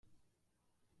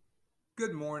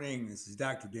Good morning. This is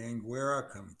Dr. Dan Guerra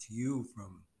coming to you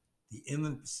from the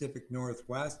Inland Pacific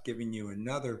Northwest, giving you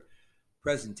another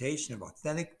presentation of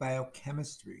Authentic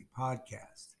Biochemistry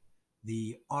podcast,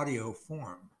 the audio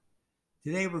form.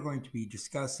 Today we're going to be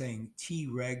discussing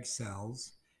Treg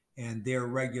cells and their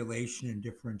regulation and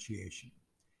differentiation.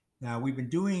 Now, we've been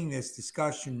doing this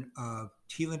discussion of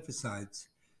T lymphocytes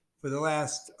for the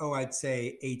last, I'd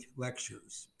say 8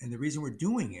 lectures. And the reason we're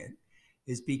doing it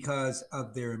is because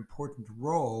of their important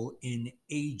role in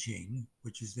aging,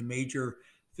 which is the major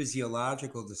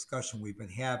physiological discussion we've been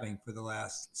having for the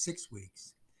last 6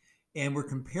 weeks. And we're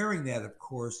comparing that, of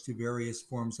course, to various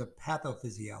forms of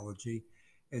pathophysiology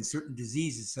and certain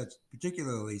diseases,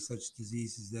 particularly such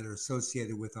diseases that are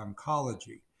associated with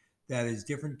oncology. That is,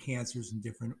 different cancers and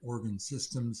different organ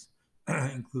systems,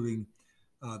 including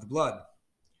the blood.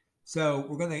 So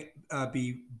we're going to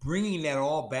be bringing that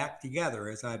all back together,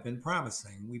 as I've been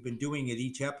promising. We've been doing it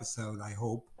each episode, I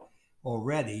hope,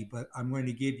 already, but I'm going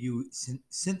to give you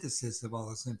synthesis of all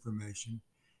this information.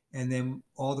 And then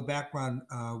all the background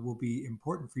will be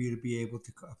important for you to be able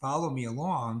to follow me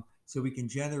along so we can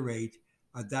generate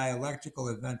a dialectical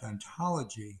event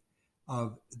ontology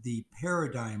of the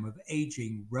paradigm of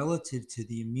aging relative to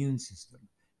the immune system.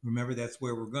 Remember, that's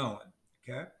where we're going,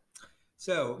 okay?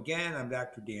 So again, I'm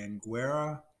Dr. Dan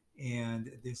Guerra,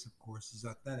 and this, of course, is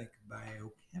Authentic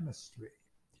Biochemistry.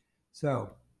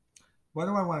 So what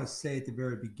do I want to say at the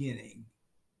very beginning?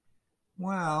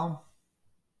 Well,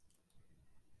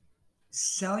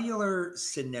 cellular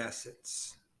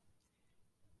senescence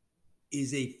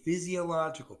is a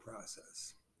physiological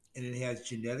process, and it has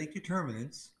genetic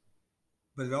determinants,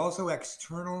 but it also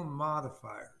external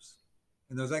modifiers.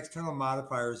 And those external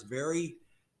modifiers vary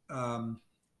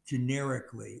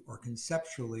generically or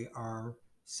conceptually are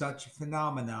such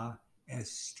phenomena as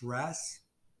stress,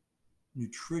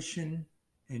 nutrition,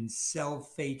 and cell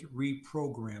fate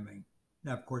reprogramming.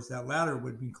 Now, of course, that latter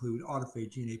would include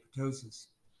autophagy and apoptosis.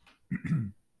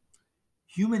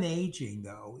 Human aging,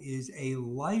 though, is a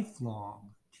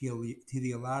lifelong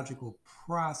teleological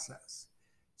process.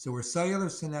 So where cellular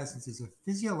senescence is a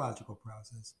physiological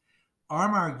process,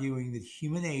 I'm arguing that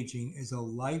human aging is a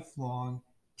lifelong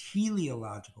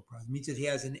teleological process. It means it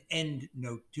has an end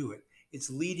note to it. It's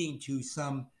leading to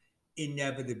some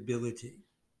inevitability.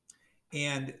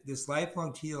 And this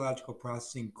lifelong teleological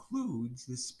process includes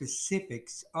the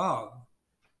specifics of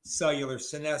cellular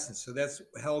senescence. So that's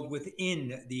held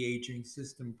within the aging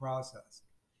system process.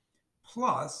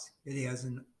 Plus, it has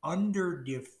an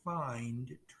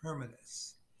underdefined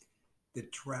terminus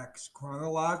that tracks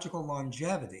chronological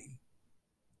longevity.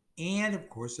 And of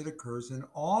course, it occurs in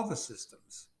all the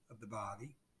systems of the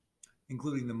body,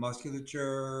 including the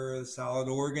musculature, the solid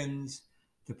organs,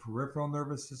 the peripheral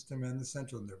nervous system, and the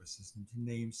central nervous system, to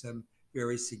name some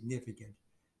very significant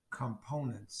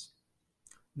components.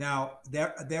 Now,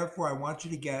 therefore, I want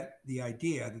you to get the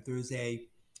idea that there is a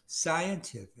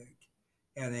scientific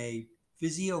and a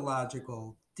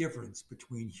physiological difference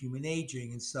between human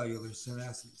aging and cellular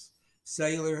senescence.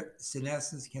 Cellular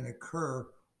senescence can occur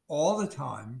all the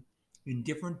time in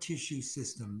different tissue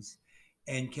systems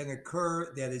and can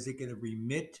occur, that is, it can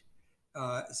remit,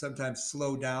 sometimes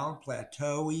slow down,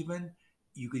 plateau even.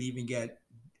 You could even get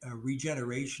a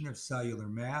regeneration of cellular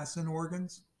mass in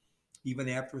organs, even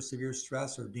after severe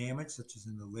stress or damage, such as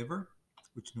in the liver,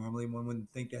 which normally one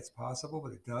wouldn't think that's possible,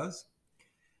 but it does.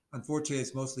 Unfortunately,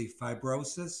 it's mostly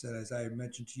fibrosis. And as I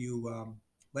mentioned to you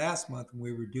last month when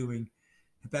we were doing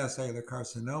hepatocellular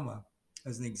carcinoma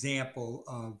as an example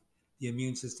of the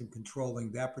immune system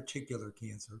controlling that particular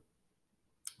cancer.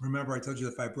 Remember, I told you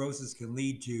that fibrosis can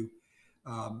lead to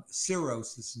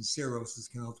cirrhosis, and cirrhosis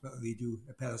can ultimately lead to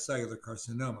hepatocellular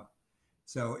carcinoma.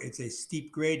 So it's a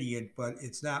steep gradient, but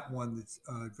it's not one that's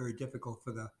very difficult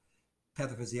for the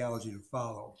pathophysiology to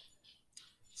follow.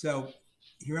 So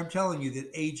here I'm telling you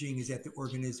that aging is at the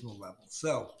organismal level.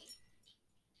 So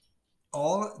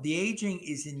all the aging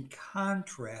is in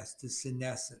contrast to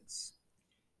senescence.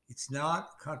 It's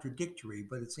not contradictory,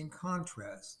 but it's in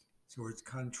contrast. So it's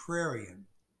contrarian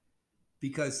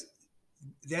because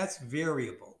that's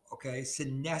variable, okay?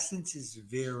 Senescence is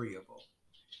variable.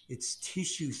 It's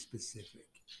tissue specific.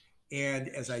 And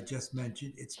as I just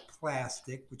mentioned, it's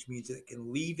plastic, which means that it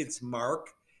can leave its mark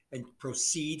and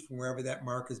proceed from wherever that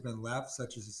mark has been left,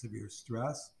 such as a severe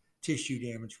stress, tissue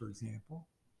damage, for example.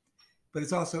 But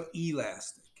it's also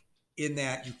elastic in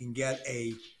that you can get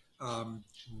a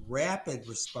rapid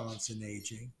response in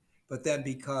aging, but then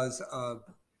because of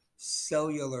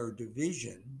cellular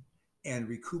division and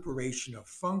recuperation of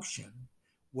function,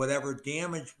 whatever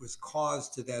damage was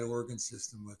caused to that organ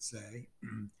system, let's say,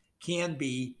 can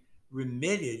be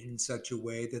remitted in such a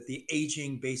way that the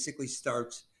aging basically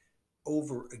starts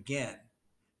over again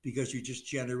because you just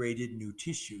generated new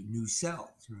tissue, new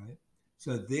cells, right?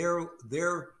 So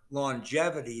their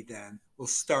longevity then will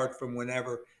start from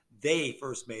whenever they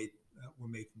first were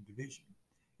made from division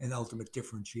and ultimate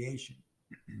differentiation.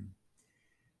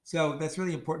 So that's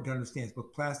really important to understand. It's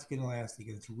both plastic and elastic,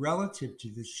 and it's relative to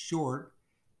the short,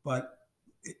 but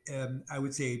I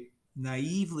would say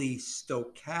naively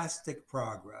stochastic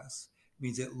progress.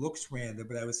 Means it looks random,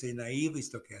 but I would say naively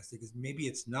stochastic because maybe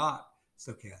it's not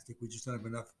stochastic. We just don't have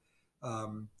enough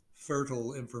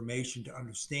fertile information to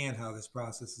understand how this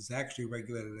process is actually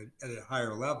regulated at a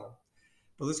higher level.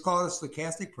 But let's call it a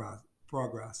stochastic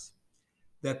progress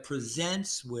that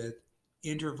presents with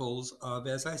intervals of,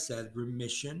 as I said,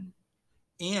 remission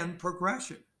and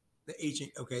progression, the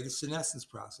aging, okay, the senescence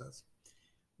process,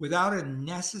 without a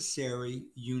necessary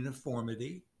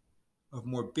uniformity of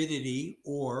morbidity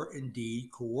or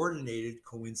indeed coordinated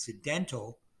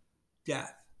coincidental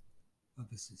death of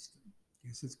the system.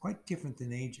 Okay, so it's quite different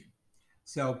than aging.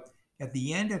 So at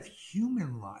the end of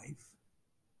human life,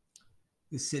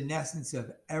 the senescence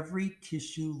of every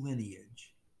tissue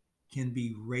lineage can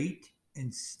be rate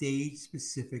and stage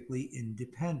specifically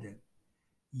independent,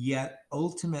 yet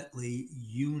ultimately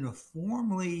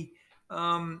uniformly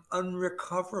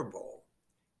unrecoverable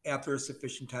after a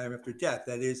sufficient time after death.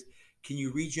 That is, can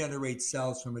you regenerate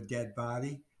cells from a dead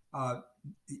body?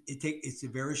 It's a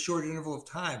very short interval of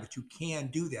time, but you can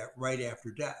do that right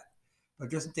after death. But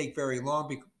it doesn't take very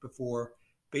long before,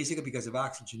 basically because of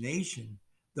oxygenation,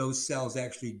 those cells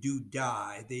actually do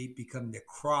die. They become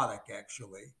necrotic,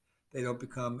 actually. They don't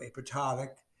become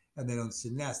apoptotic, and they don't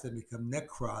senesce. They become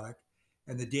necrotic,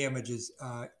 and the damage is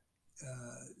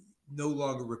no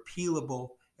longer repealable,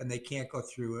 and they can't go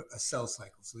through a cell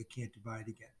cycle, so they can't divide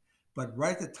again. But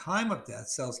right at the time of death,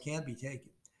 cells can be taken.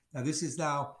 Now, this is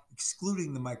now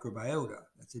excluding the microbiota.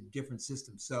 That's a different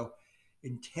system. So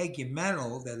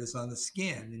integumental, that is on the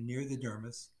skin and near the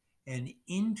dermis, and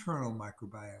internal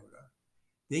microbiota,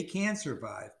 they can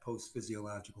survive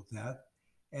post-physiological death.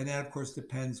 And that, of course,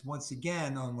 depends once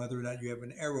again on whether or not you have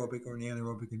an aerobic or an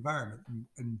anaerobic environment.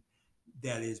 And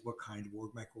that is what kind of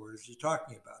microorganisms you're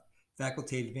talking about.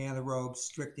 Facultative anaerobes,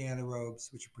 strict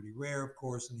anaerobes, which are pretty rare, of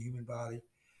course, in the human body,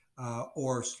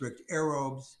 or strict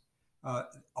aerobes.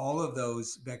 All of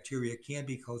those bacteria can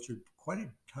be cultured quite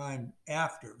a time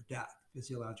after death,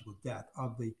 physiological death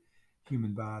of the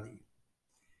human body.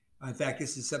 In fact,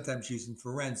 this is sometimes used in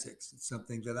forensics. It's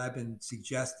something that I've been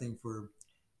suggesting for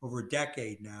over a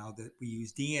decade now, that we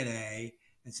use DNA,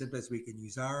 and sometimes we can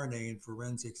use RNA in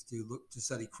forensics to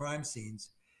study crime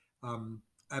scenes.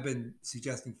 I've been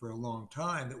suggesting for a long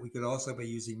time that we could also be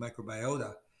using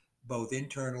microbiota, both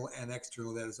internal and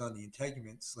external, that is on the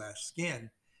integument/skin,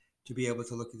 to be able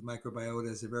to look at the microbiota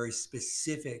as a very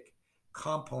specific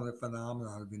component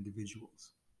phenomenon of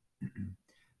individuals.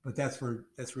 But that's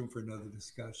room for another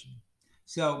discussion.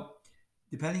 So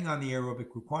depending on the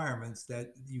aerobic requirements,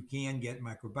 that you can get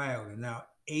microbiota. Now,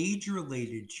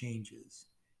 age-related changes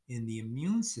in the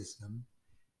immune system,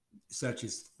 such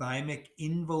as thymic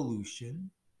involution,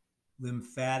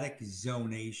 lymphatic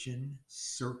zonation,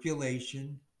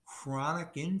 circulation, chronic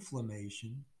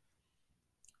inflammation,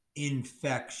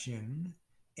 infection,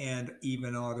 and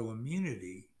even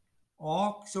autoimmunity,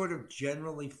 all sort of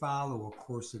generally follow a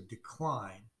course of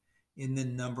decline in the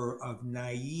number of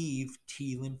naive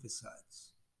T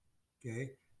lymphocytes.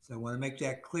 Okay, so I want to make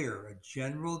that clear, a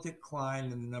general decline in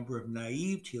the number of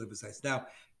naive T lymphocytes. Now,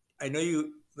 I know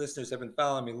you listeners have been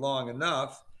following me long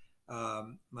enough,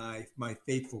 my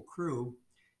faithful crew,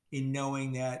 in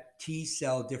knowing that T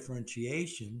cell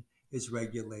differentiation is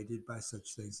regulated by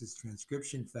such things as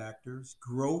transcription factors,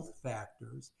 growth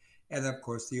factors, and of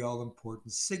course the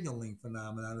all-important signaling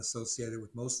phenomenon associated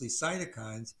with mostly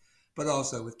cytokines, but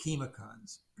also with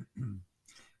chemokines.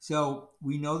 So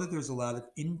we know that there's a lot of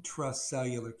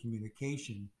intracellular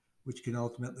communication, which can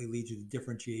ultimately lead to the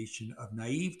differentiation of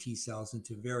naive T cells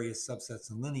into various subsets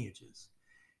and lineages.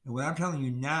 And what I'm telling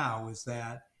you now is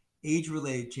that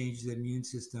age-related changes in the immune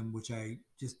system, which I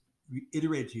just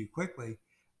reiterated to you quickly,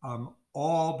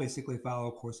 all basically follow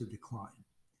a course of decline.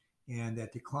 And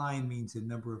that decline means the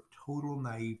number of total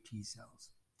naive T cells.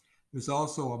 There's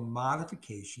also a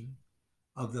modification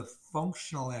of the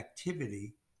functional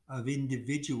activity of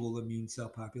individual immune cell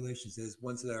populations. There's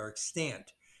ones that are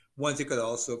extant, ones that could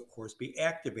also, of course, be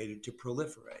activated to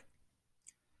proliferate.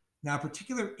 Now,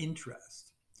 particular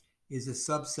interest is a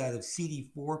subset of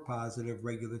CD4 positive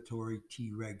regulatory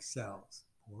Treg cells,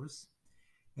 of course,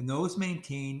 and those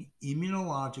maintain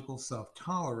immunological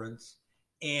self-tolerance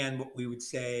and what we would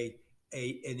say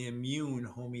an immune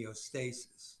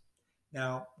homeostasis.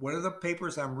 Now, one of the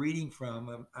papers I'm reading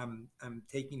from, I'm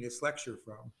taking this lecture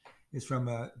from, is from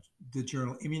the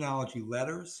journal Immunology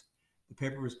Letters. The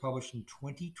paper was published in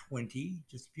 2020,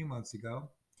 just a few months ago.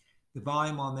 The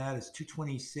volume on that is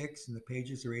 226, and the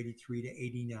pages are 83 to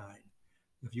 89.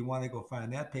 If you want to go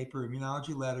find that paper,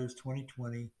 Immunology Letters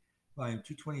 2020, volume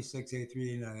 226, 83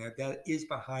 to 89, that is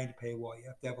behind paywall. You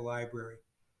have to have a library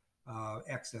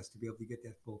access to be able to get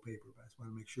that full paper. But I just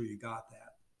want to make sure you got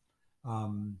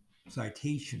that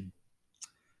citation.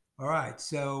 All right,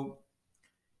 so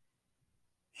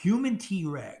human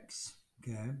Tregs,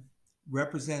 okay,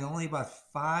 represent only about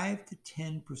 5 to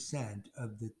 10%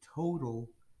 of the total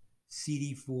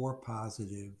CD4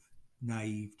 positive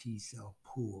naive T cell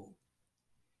pool.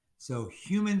 So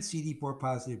human CD4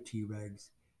 positive Tregs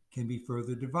can be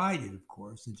further divided, of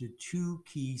course, into two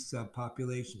key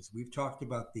subpopulations. We've talked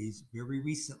about these very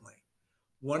recently.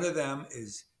 One of them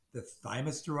is the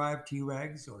thymus-derived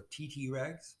Tregs, or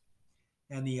TTregs,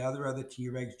 and the other are the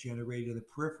Tregs generated in the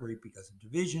periphery because of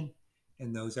division,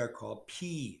 and those are called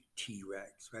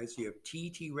P-Tregs, right? So you have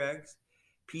T-Tregs,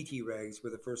 P-Tregs,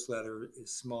 where the first letter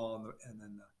is small and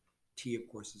then the T, of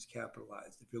course, is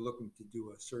capitalized, if you're looking to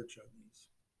do a search on these.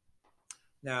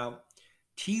 Now,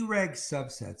 Treg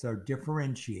subsets are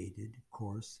differentiated, of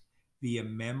course, via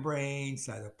membrane,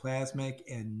 cytoplasmic,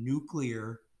 and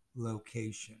nuclear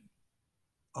location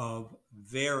of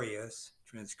various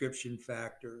transcription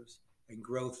factors and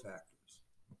growth factors,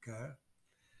 okay?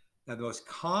 Now, the most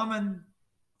common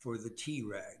for the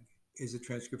Treg is a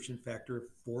transcription factor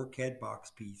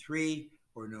FOXP3,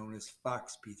 or known as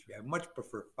FOXP3. I much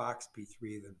prefer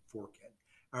FOXP3 than FORCAD.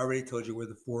 I already told you where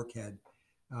the FORCAD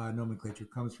nomenclature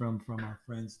comes from our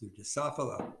friends, the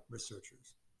Drosophila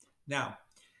researchers. Now,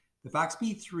 the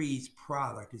FOXP3's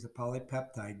product is a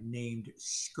polypeptide named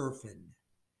scurfin,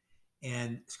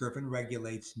 and scurfin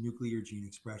regulates nuclear gene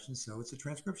expression, so it's a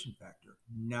transcription factor,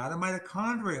 not a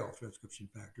mitochondrial transcription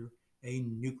factor, a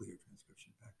nuclear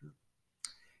transcription factor.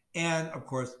 And of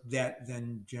course, that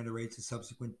then generates a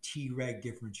subsequent Treg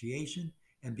differentiation,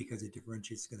 and because it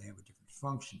differentiates, it's going to have a different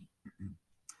function.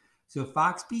 So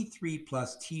FOXP3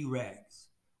 plus Tregs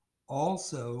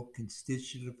also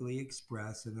constitutively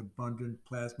express an abundant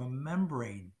plasma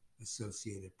membrane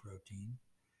associated protein.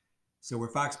 So where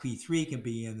FOXP3 can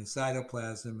be in the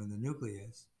cytoplasm and the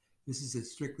nucleus, this is a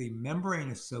strictly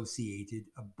membrane-associated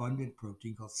abundant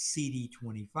protein called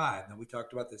CD25. Now, we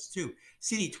talked about this too.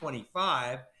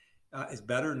 CD25 is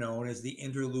better known as the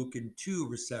interleukin-2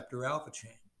 receptor alpha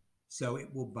chain. So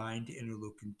it will bind to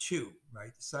interleukin-2,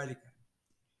 right, the cytokine.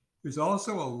 There's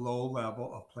also a low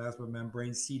level of plasma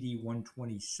membrane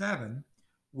CD127,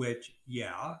 which,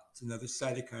 yeah, it's another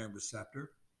cytokine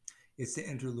receptor. It's the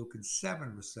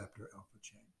interleukin-7 receptor alpha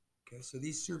chain. Okay, so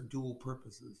these serve dual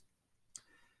purposes.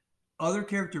 Other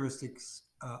characteristics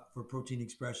for protein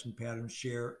expression patterns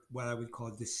share what I would call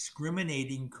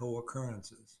discriminating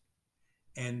co-occurrences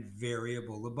and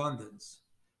variable abundance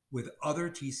with other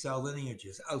T cell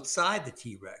lineages outside the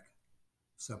Treg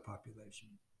subpopulation.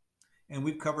 And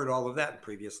we've covered all of that in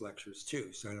previous lectures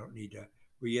too, so I don't need to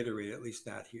reiterate, at least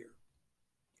not here.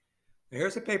 Now,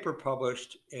 here's a paper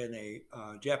published in a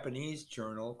Japanese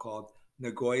journal called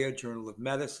Nagoya Journal of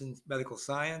Medical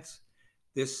Science.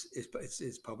 This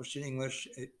is published in English,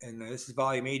 and this is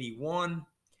volume 81,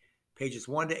 pages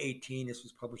 1 to 18. This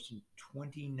was published in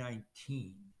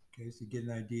 2019. Okay, so to get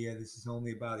an idea, this is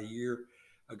only about a year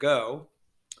ago.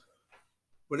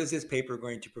 What is this paper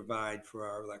going to provide for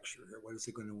our lecture here? What is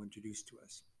it going to introduce to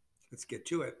us? Let's get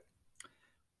to it.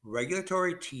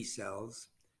 Regulatory T cells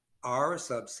are a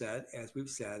subset, as we've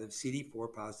said, of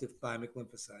CD4 positive thymic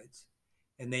lymphocytes,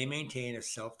 and they maintain a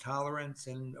self-tolerance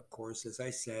and, of course, as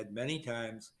I said many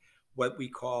times, what we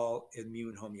call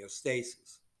immune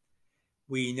homeostasis.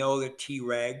 We know that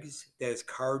Tregs, that is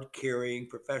card-carrying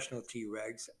professional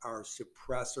Tregs, are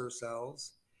suppressor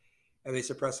cells, and they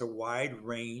suppress a wide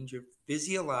range of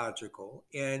physiological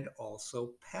and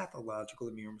also pathological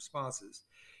immune responses.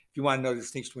 If you want to know the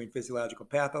distinction between physiological and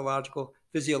pathological,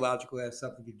 physiological has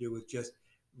something to do with just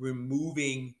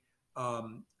removing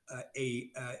an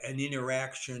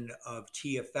interaction of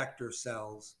T effector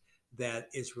cells that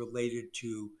is related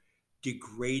to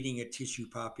degrading a tissue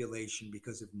population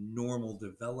because of normal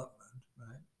development,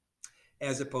 right?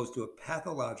 As opposed to a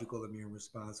pathological immune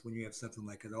response when you have something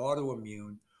like an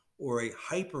autoimmune or a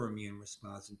hyperimmune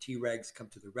response, and Tregs come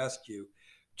to the rescue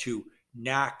to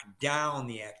knock down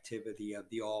the activity of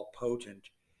the all-potent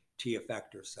T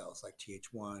effector cells like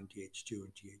Th1, Th2,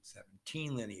 and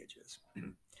Th17 lineages.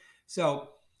 So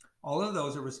all of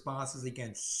those are responses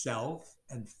against self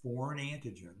and foreign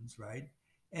antigens, right?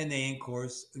 And they, of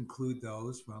course, include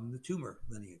those from the tumor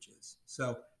lineages.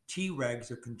 So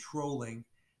Tregs are controlling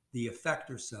the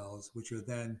effector cells, which are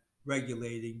then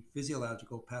regulating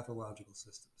physiological, pathological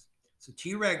systems. So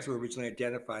Tregs were originally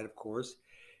identified, of course,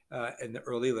 in the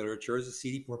early literature as a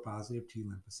CD4 positive T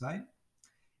lymphocyte.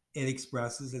 It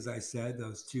expresses, as I said,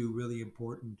 those two really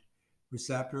important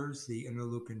receptors, the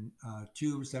interleukin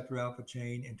 2 receptor alpha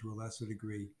chain, and to a lesser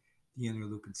degree, the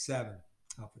interleukin 7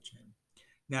 alpha chain.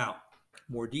 Now,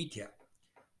 more detail.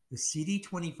 The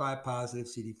CD25 positive,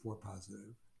 CD4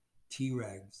 positive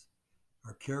Tregs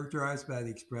are characterized by the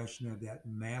expression of that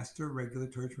master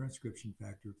regulatory transcription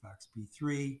factor,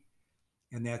 FOXP3,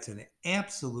 and that's an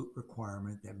absolute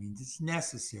requirement. That means it's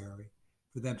necessary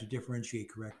for them to differentiate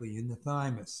correctly in the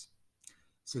thymus.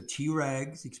 So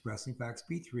Tregs expressing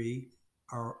FOXP3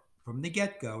 are, from the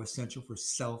get-go, essential for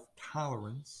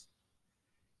self-tolerance.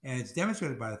 And it's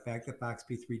demonstrated by the fact that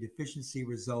FOXP3 deficiency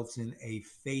results in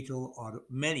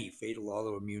many fatal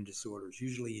autoimmune disorders,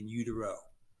 usually in utero,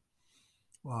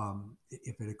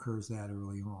 if it occurs that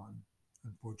early on,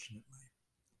 unfortunately.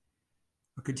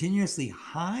 A continuously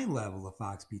high level of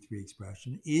FOXP3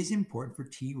 expression is important for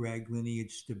Treg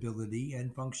lineage stability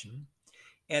and function,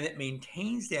 and it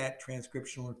maintains that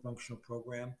transcriptional and functional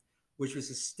program which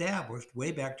was established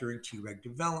way back during Treg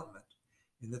development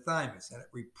in the thymus, and it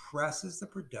represses the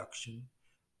production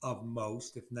of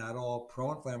most, if not all,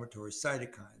 pro-inflammatory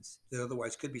cytokines that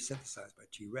otherwise could be synthesized by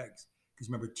Tregs. Because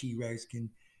remember, Tregs can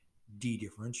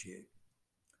de-differentiate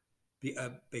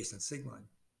based on signaling.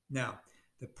 Now,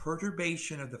 the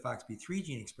perturbation of the FOXP3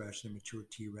 gene expression in mature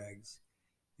Tregs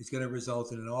is going to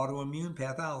result in an autoimmune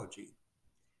pathology.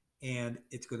 And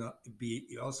it's going to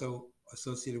be also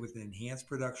associated with an enhanced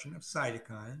production of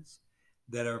cytokines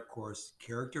that are, of course,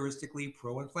 characteristically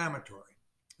pro-inflammatory.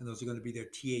 And those are going to be their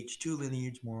Th2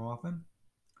 lineage more often.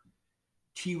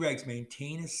 Tregs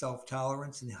maintain a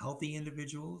self-tolerance in healthy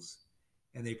individuals,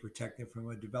 and they protect them from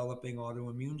a developing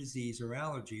autoimmune disease or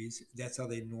allergies. That's how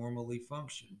they normally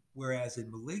function. Whereas in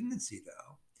malignancy,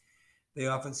 though, they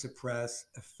often suppress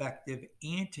effective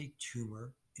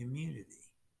anti-tumor immunity.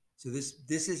 So this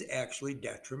is actually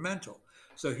detrimental.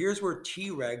 So here's where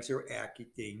Tregs are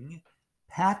acting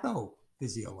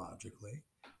pathophysiologically,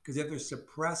 because if they're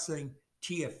suppressing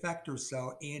T effector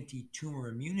cell anti-tumor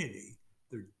immunity,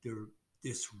 they're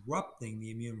disrupting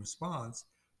the immune response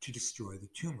to destroy the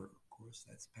tumor. Of course,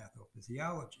 that's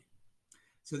pathophysiology.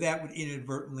 So that would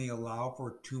inadvertently allow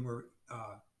for tumor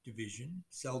division,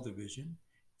 cell division,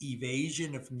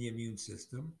 evasion from the immune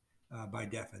system by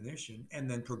definition, and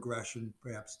then progression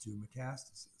perhaps to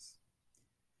metastasis.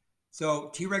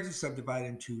 So Tregs are subdivided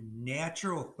into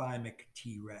natural thymic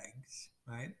Tregs,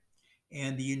 right?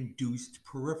 And the induced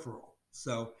peripheral.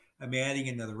 So I'm adding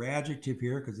another adjective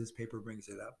here because this paper brings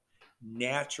it up.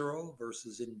 Natural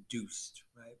versus induced,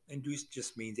 right? Induced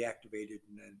just means activated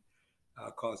and then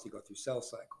caused to go through cell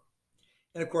cycle.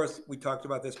 And of course, we talked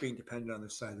about this being dependent on the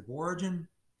site of origin,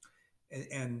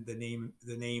 and the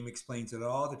name explains it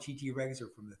all. The Tregs are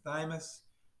from the thymus,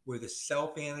 where the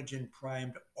self-antigen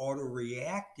primed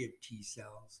autoreactive T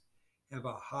cells have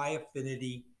a high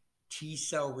affinity T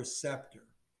cell receptor,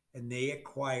 and they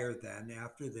acquire then,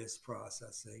 after this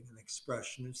processing, an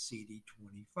expression of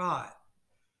CD25,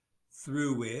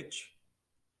 through which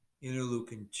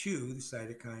interleukin 2, the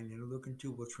cytokine interleukin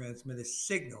 2, will transmit a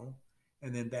signal,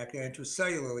 and then back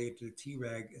intracellularly into the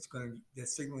Treg, that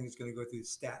signaling is going to go through the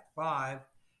STAT5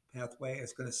 pathway.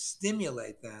 It's going to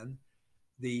stimulate then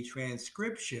the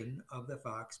transcription of the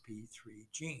FOXP3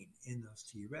 gene in those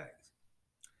Tregs.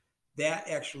 That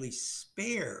actually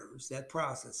that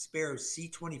process spares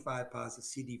C25 positive,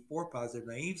 CD4 positive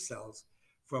naive cells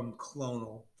from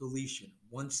clonal deletion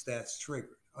once that's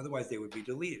triggered. Otherwise, they would be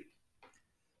deleted.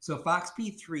 So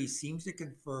FOXP3 seems to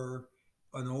confer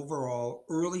an overall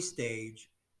early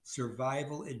stage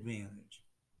survival advantage,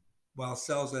 while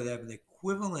cells that have an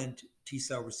equivalent T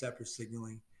cell receptor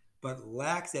signaling but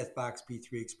lacks that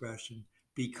FOXP3 expression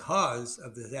because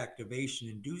of the activation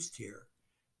induced here,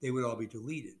 they would all be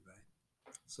deleted,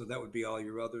 right? So that would be all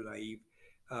your other naive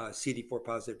CD4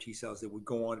 positive T cells that would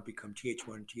go on to become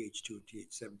Th1, Th2,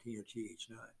 Th17, or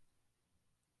Th9.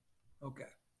 Okay,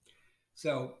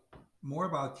 so more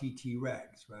about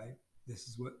Tregs, right? This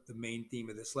is what the main theme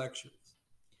of this lecture is.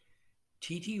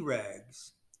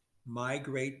 Tregs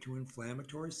migrate to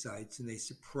inflammatory sites and they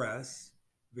suppress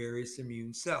various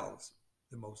immune cells.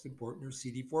 The most important are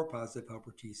CD4 positive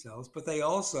helper T cells, but they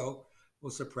also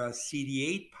will suppress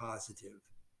CD8 positive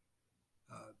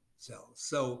cells.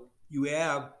 So you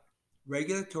have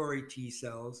regulatory T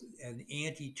cells and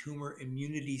anti-tumor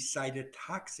immunity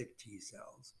cytotoxic T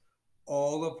cells,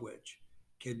 all of which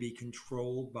can be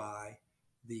controlled by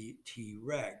the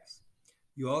Tregs.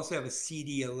 You also have a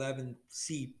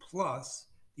CD11C plus.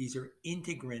 These are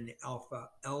integrin alpha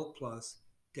L plus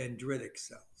dendritic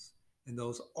cells. And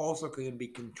those also can be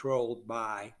controlled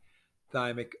by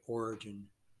thymic origin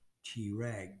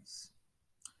Tregs.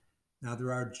 Now,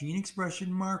 there are gene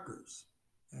expression markers,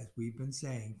 as we've been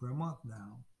saying for a month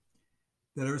now,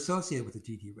 that are associated with the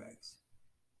Tregs.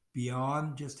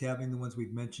 Beyond just having the ones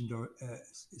we've mentioned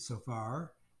so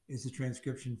far is the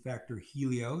transcription factor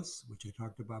Helios, which I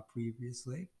talked about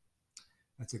previously.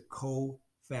 That's a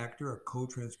cofactor, a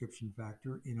co-transcription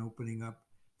factor in opening up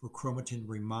for chromatin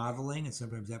remodeling and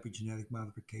sometimes epigenetic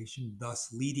modification,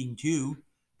 thus leading to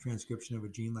transcription of a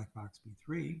gene like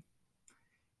FOXP3.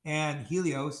 And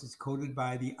Helios is coded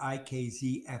by the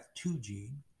IKZF2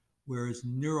 gene, whereas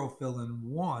neurophilin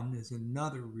 1 is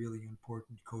another really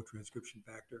important co-transcription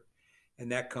factor,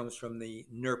 and that comes from the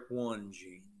NERP1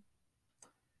 gene.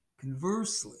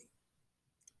 Conversely,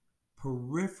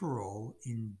 peripheral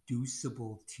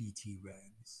inducible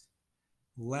Tregs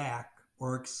lack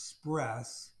or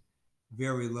express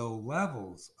very low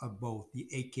levels of both the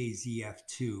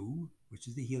AKZF2, which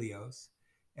is the Helios,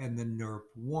 and the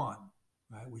NERP1,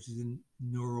 right, which is a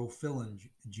neurophilin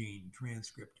gene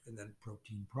transcript and then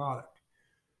protein product.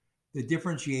 The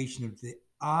differentiation of the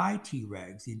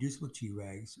iTregs, the inducible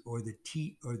Tregs, or the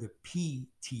P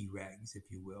Tregs, if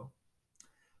you will,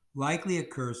 likely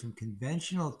occurs from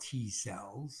conventional T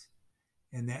cells,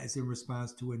 and that is in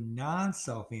response to a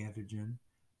non-self antigen,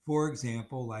 for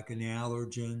example, like an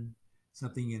allergen,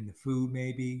 something in the food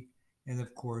maybe, and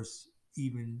of course,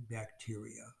 even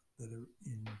bacteria that are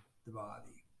in the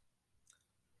body.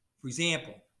 For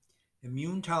example,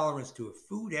 immune tolerance to a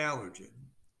food allergen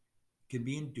can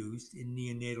be induced in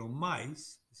neonatal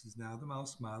mice. This is now the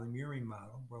mouse model, the murine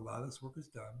model, where a lot of this work is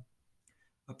done,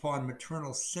 upon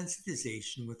maternal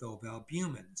sensitization with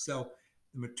ovalbumin. So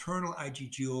the maternal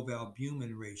IgG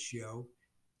ovalbumin ratio,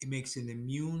 it makes an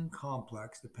immune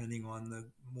complex depending on the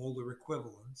molar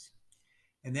equivalence,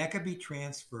 and that can be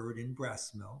transferred in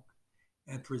breast milk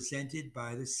and presented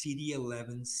by the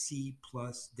CD11C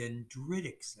plus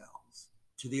dendritic cells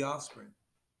to the offspring.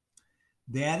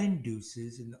 That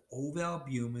induces an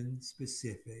ovalbumin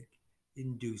specific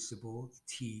inducible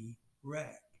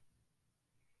Treg,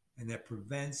 and that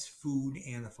prevents food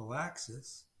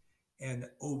anaphylaxis and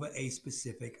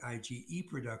ova-A-specific IgE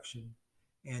production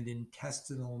and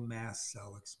intestinal mast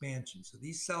cell expansion. So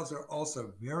these cells are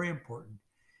also very important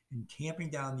in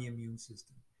tamping down the immune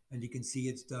system. And you can see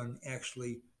it's done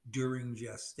actually during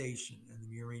gestation in the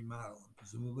murine model, and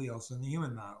presumably also in the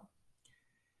human model.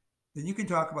 Then you can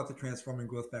talk about the transforming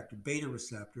growth factor beta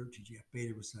receptor, TGF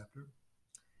beta receptor,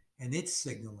 and its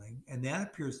signaling, and that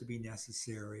appears to be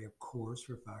necessary, of course,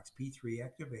 for FOXP3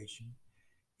 activation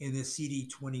in the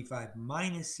CD25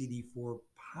 minus CD4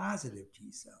 positive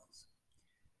T cells.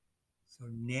 So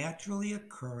naturally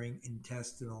occurring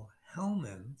intestinal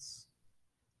helminths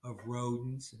of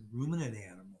rodents and ruminant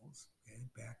animals, okay,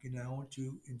 back now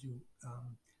into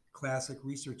classic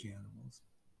research animals,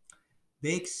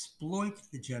 they exploit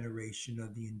the generation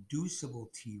of the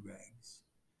inducible Tregs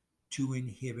to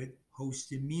inhibit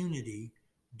host immunity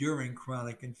during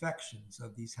chronic infections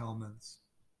of these helminths.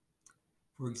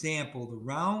 For example, the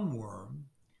roundworm,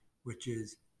 which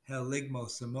is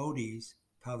Heligmosomodes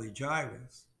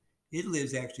polygyrus, it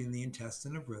lives actually in the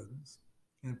intestine of rodents,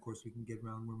 and of course we can get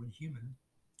roundworm in human.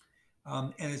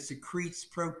 And it secretes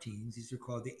proteins. These are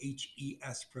called the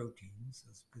HES proteins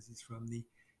because it's from the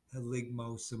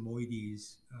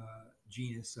Heligmosomodes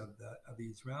genus of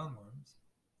these roundworms.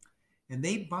 And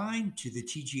they bind to the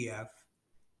TGF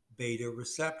beta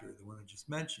receptor, the one I just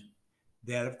mentioned.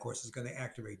 That, of course, is going to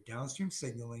activate downstream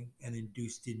signaling and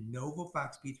induce de novo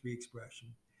FOXP3 expression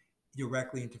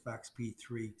directly into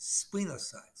FOXP3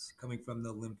 splenocytes coming from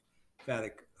the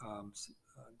lymphatic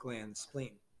gland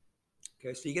spleen.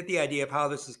 Okay, so you get the idea of how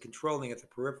this is controlling at the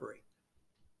periphery.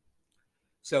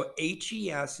 So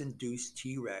HES-induced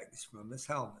Tregs from this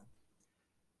helminth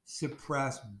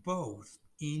suppress both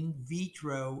in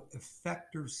vitro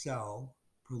effector cell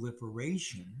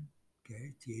proliferation,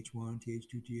 okay, Th1,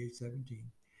 Th2, Th17,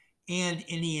 and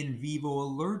any in vivo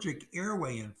allergic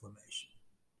airway inflammation.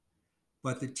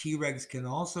 But the Tregs can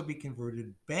also be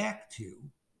converted back to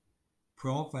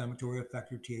pro-inflammatory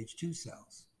effector Th2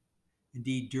 cells.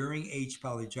 Indeed, during H.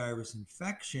 polygyrus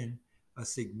infection, a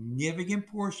significant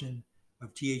portion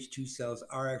of Th2 cells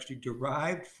are actually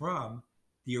derived from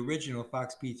the original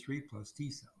FOXP3 plus T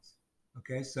cells.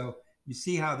 Okay, so you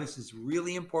see how this is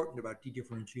really important about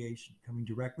dedifferentiation, coming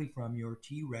directly from your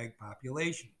Treg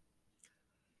population.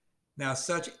 Now,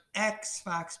 such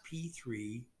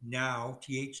ex-FOXP3, now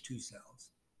Th2 cells,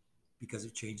 because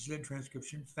of changes in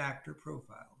transcription factor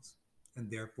profiles, and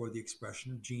therefore the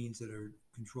expression of genes that are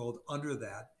controlled under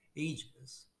that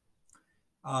ages,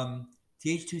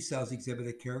 Th2 cells exhibit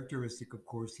a characteristic of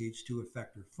core Th2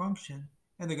 effector function,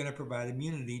 and they're going to provide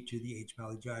immunity to the H.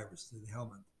 pylogyrus, to the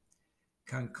helminth.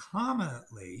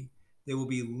 Concomitantly, they will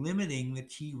be limiting the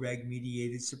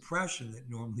Treg-mediated suppression that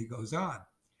normally goes on.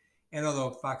 And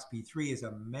although FOXP3 is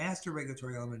a master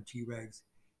regulatory element in Tregs,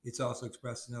 it's also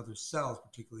expressed in other cells,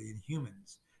 particularly in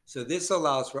humans. So this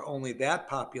allows for only that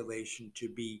population to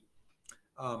be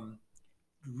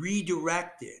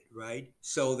redirected, right,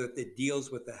 so that it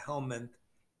deals with the helminth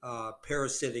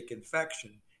parasitic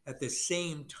infection at the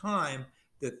same time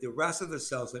that the rest of the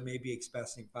cells that may be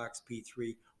expressing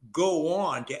FOXP3 go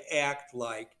on to act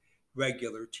like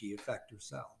regular T effector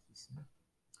cells.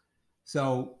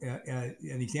 So an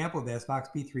example of this,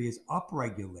 FOXP3 is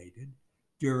upregulated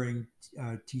during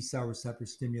T cell receptor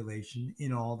stimulation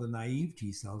in all the naive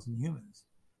T cells in humans.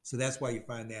 So that's why you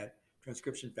find that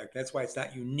transcription factor. That's why it's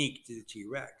not unique to the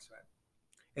Tregs, right?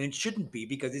 And it shouldn't be,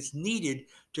 because it's needed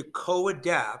to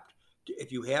co-adapt.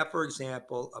 If you have, for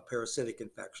example, a parasitic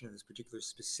infection in this particular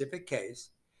specific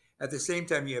case, at the same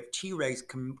time you have Tregs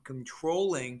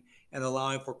controlling and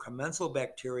allowing for commensal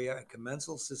bacteria and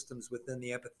commensal systems within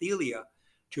the epithelia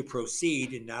to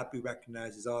proceed and not be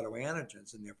recognized as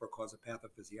autoantigens and therefore cause a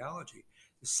pathophysiology.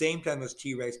 At the same time, those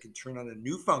Tregs can turn on a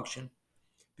new function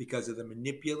because of the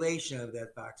manipulation of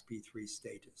that FOXP3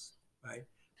 status, right?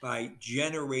 By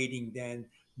generating then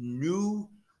new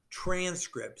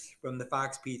transcripts from the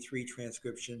FOXP3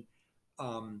 transcription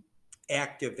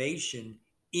activation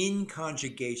in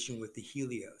conjugation with the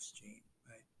Helios gene,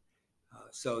 right?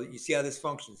 So you see how this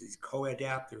functions. These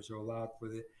co-adapters are allowed for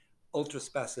the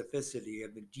ultra-specificity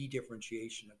of the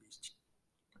de-differentiation of these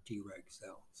Treg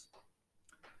cells.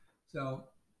 So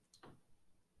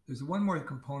there's one more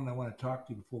component I want to talk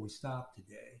to you before we stop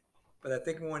today, but I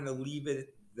think I want to leave it at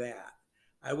that.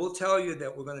 I will tell you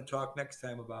that we're going to talk next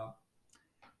time about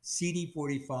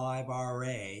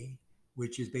CD45RA,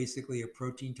 which is basically a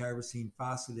protein tyrosine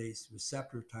phosphatase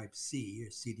receptor type C, or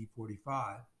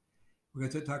CD45. We're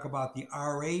going to talk about the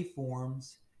RA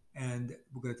forms, and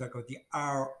we're going to talk about the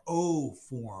RO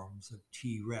forms of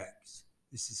Tregs.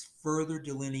 This is further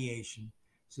delineation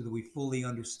so that we fully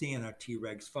understand how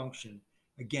Tregs function,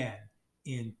 again,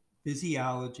 in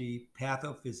physiology,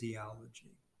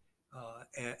 pathophysiology,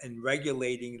 and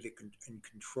regulating and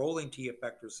controlling T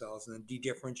effector cells, and then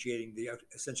de-differentiating the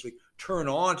essentially turn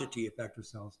on to T effector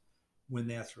cells when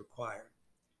that's required.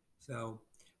 So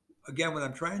again, what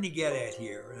I'm trying to get at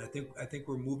here, and I think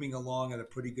we're moving along at a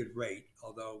pretty good rate,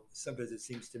 although sometimes it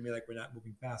seems to me like we're not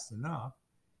moving fast enough,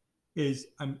 is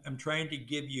I'm trying to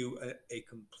give you a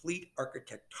complete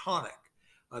architectonic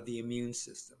of the immune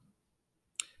system,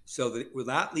 so that we're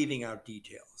not leaving out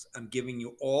details. I'm giving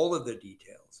you all of the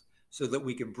details so that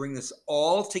we can bring this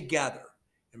all together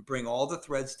and bring all the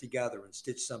threads together and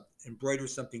stitch something, embroider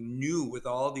something new with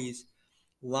all these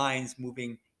lines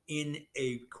moving in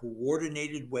a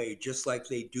coordinated way, just like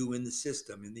they do in the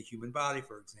system, in the human body,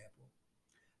 for example.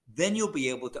 Then you'll be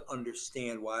able to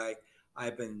understand why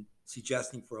I've been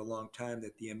suggesting for a long time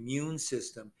that the immune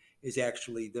system is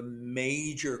actually the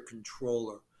major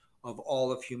controller of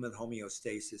all of human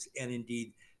homeostasis, and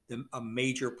indeed a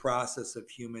major process of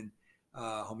human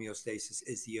homeostasis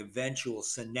is the eventual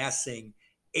senescing,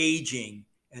 aging,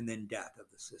 and then death of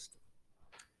the system.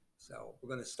 So we're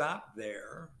going to stop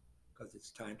there because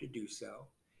it's time to do so.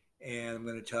 And I'm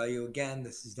going to tell you again,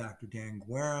 this is Dr. Dan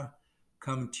Guerra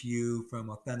coming to you from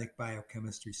Authentic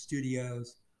Biochemistry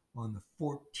Studios on the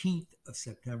 14th of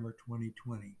September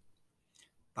 2020.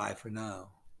 Bye for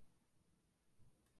now.